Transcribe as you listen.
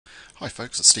Hi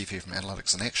folks, it's Steve here from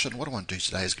Analytics in Action. What I want to do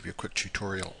today is give you a quick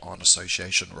tutorial on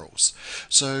association rules.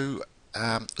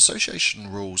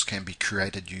 Association rules can be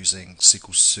created using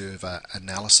SQL Server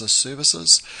Analysis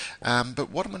Services,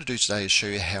 but what I'm going to do today is show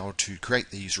you how to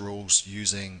create these rules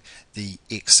using the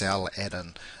Excel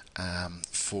add-in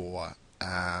for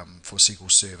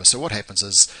SQL Server. So what happens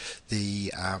is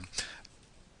the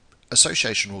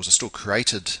association rules are still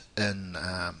created in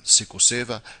SQL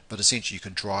Server, but essentially you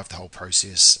can drive the whole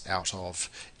process out of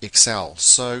Excel.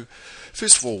 So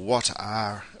first of all, what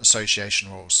are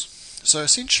association rules? So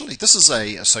essentially this is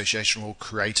a association rule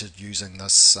created using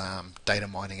this data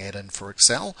mining add-in for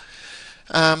Excel.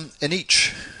 In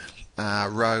each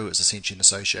row is essentially an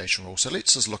association rule. So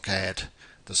let's just look at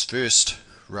this first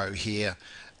row here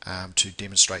to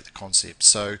demonstrate the concept.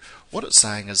 So what it's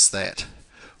saying is that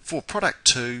for product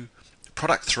 2,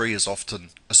 product 3 is often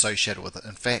associated with it.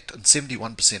 In fact, in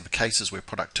 71% of cases where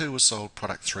product 2 was sold,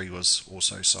 product 3 was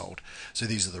also sold. So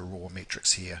these are the raw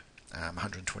metrics here.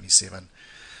 127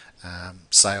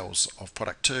 sales of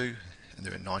product 2, and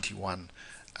there are 91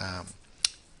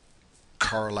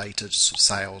 correlated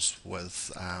sales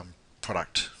with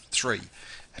product 3.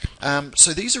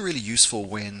 So these are really useful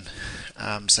when,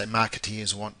 say,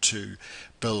 marketeers want to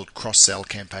build cross-sell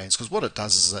campaigns, because what it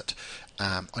does is it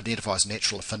identifies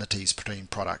natural affinities between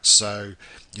products. So,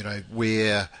 you know,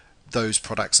 where those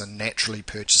products are naturally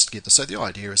purchased together. So the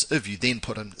idea is if you then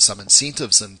put in some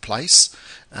incentives in place,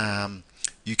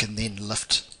 you can then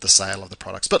lift the sale of the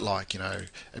products. A bit like, you know,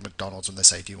 at McDonald's when they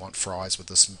say, do you want fries with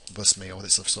this meal?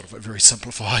 That's a sort of a very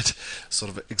simplified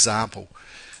sort of example.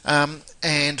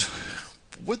 And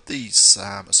with these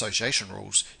association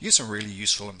rules, you get some really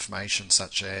useful information,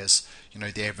 such as, you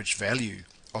know, the average value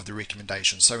of the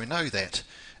recommendation. So we know that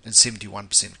in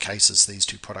 71% of cases these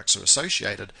two products are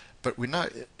associated, but we know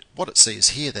what it says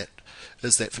here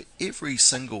is that for every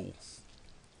single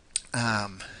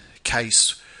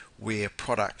case where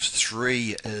product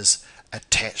 3 is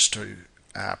attached to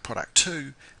product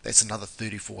 2, that's another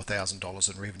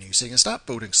 $34,000 in revenue. So you can start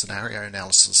building scenario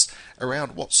analysis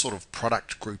around what sort of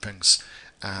product groupings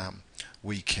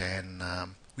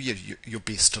you're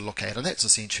best to look at, and that's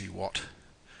essentially what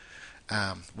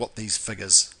these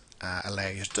figures allow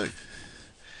you to do.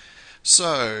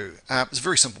 So it's a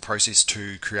very simple process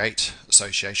to create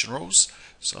association rules.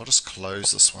 So I'll just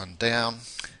close this one down.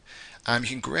 You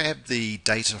can grab the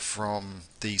data from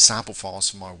the sample files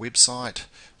from my website.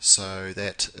 So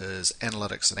that is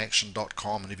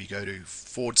analyticsinAction.com, and if you go to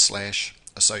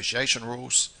 /association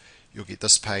rules, you'll get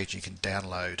this page. You can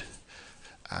download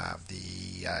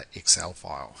the Excel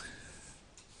file.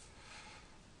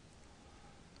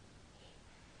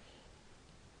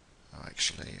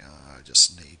 Actually, I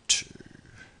just need to,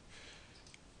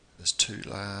 it's too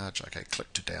large. Okay,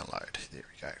 click to download. There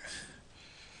we go.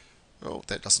 Oh,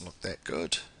 that doesn't look that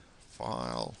good.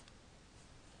 File.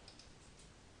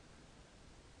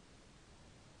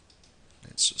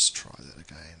 Let's just try that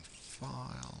again.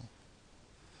 File.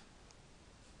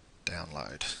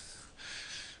 Download.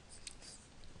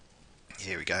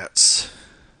 Here we go. It's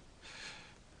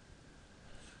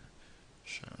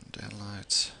showing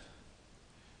downloads.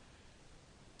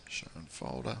 Shown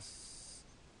folder.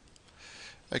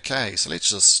 Okay, so let's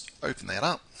just open that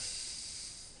up.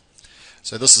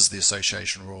 So this is the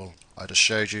association rule I just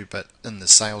showed you, but in the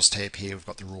sales tab here we've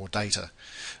got the raw data.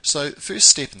 So the first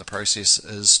step in the process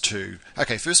is to,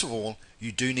 okay, first of all,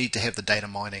 you do need to have the data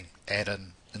mining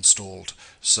add-in installed.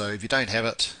 So if you don't have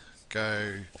it,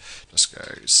 just go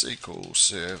SQL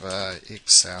Server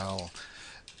Excel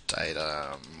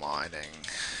data mining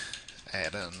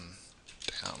add-in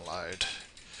download.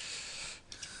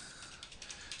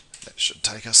 That should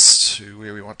take us to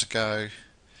where we want to go.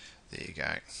 There you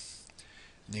go.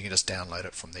 And you can just download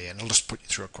it from there, and it'll just put you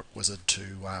through a quick wizard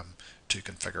to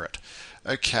configure it.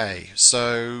 Okay,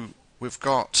 so we've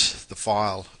got the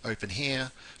file open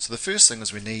here. So the first thing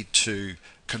is we need to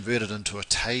convert it into a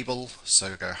table.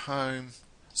 So go home,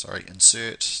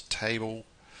 insert table.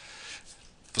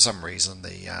 For some reason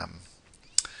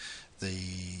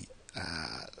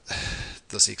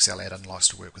this Excel add-in likes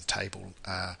to work with table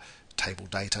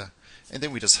data, and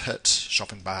then we just hit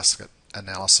shopping basket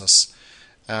analysis.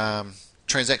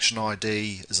 Transaction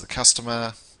ID is the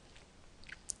customer,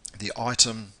 the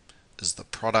item is the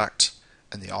product,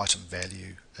 and the item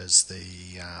value is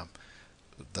the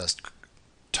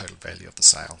total value of the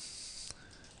sale.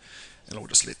 And we'll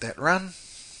just let that run,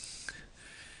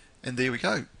 and there we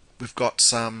go. We've got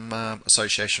some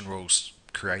association rules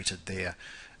created there,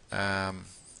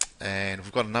 and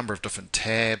we've got a number of different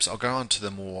tabs. I'll go on to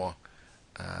the more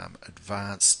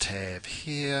advanced tab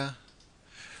here,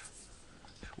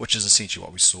 which is essentially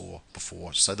what we saw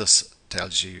before. So this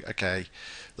tells you, okay,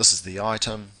 this is the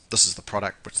item, this is the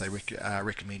product which they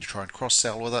recommend you try and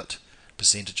cross-sell with it,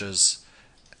 percentages,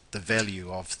 the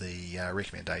value of the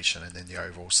recommendation, and then the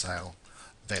overall sale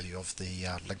value of the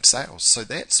linked sales. So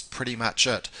that's pretty much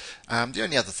it. The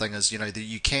only other thing is, that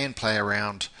you can play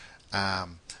around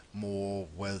more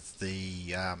with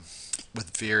the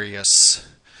with various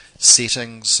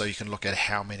settings, so you can look at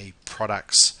how many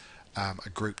products are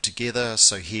grouped together.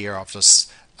 So here I've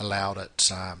just allowed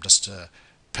it just to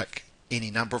pick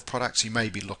any number of products. You may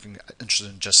be interested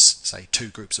in just say two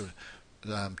groups of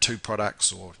two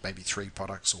products, or maybe three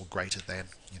products, or greater than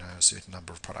a certain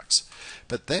number of products.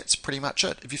 But that's pretty much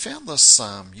it. If you found this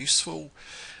useful,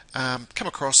 come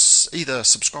across, either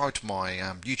subscribe to my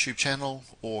YouTube channel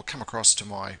or come across to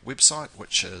my website,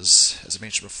 which is, as I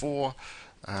mentioned before,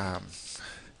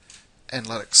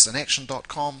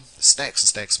 analyticsinAction.com. Stacks and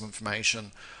stacks of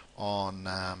information on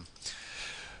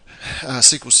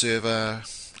SQL Server,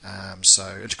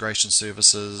 so integration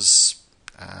services,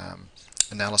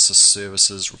 analysis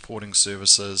services, reporting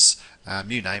services,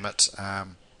 you name it.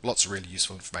 Lots of really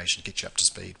useful information to get you up to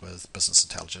speed with business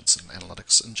intelligence and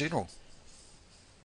analytics in general.